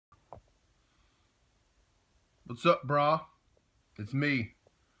What's up, brah? It's me,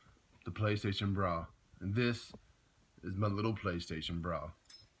 the PlayStation Bra, and this is my little PlayStation Bra.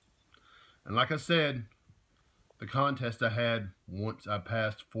 And like I said, the contest I had once I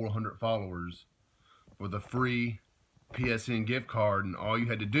passed 400 followers for the free PSN gift card, and all you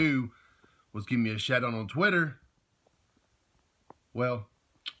had to do was give me a shout out on Twitter. Well,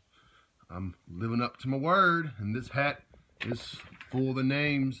 I'm living up to my word, and this hat is full of the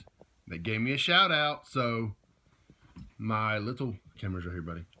names that gave me a shout out. So my little camera's right here,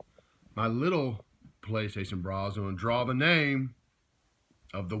 buddy. My little PlayStation Bra is going to draw the name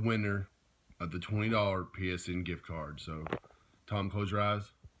of the winner of the $20 PSN gift card. So, Tom, close your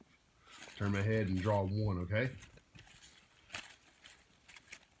eyes. Turn my head and draw one, okay?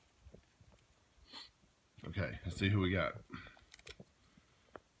 Okay, let's see who we got.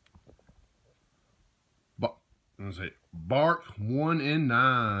 I'm going to say Bark 1 and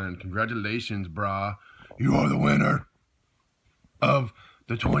 9. Congratulations, brah. You are the winner of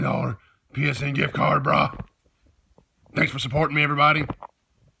the $20 PSN gift card, brah. Thanks for supporting me, everybody.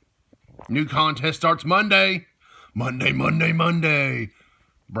 New contest starts Monday. Monday.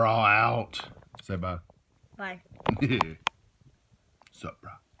 Brah out. Say bye. Bye. What's up,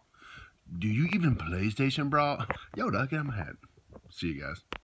 brah? Do you even PlayStation, brah? Yo, duck, get out my hat. See you guys.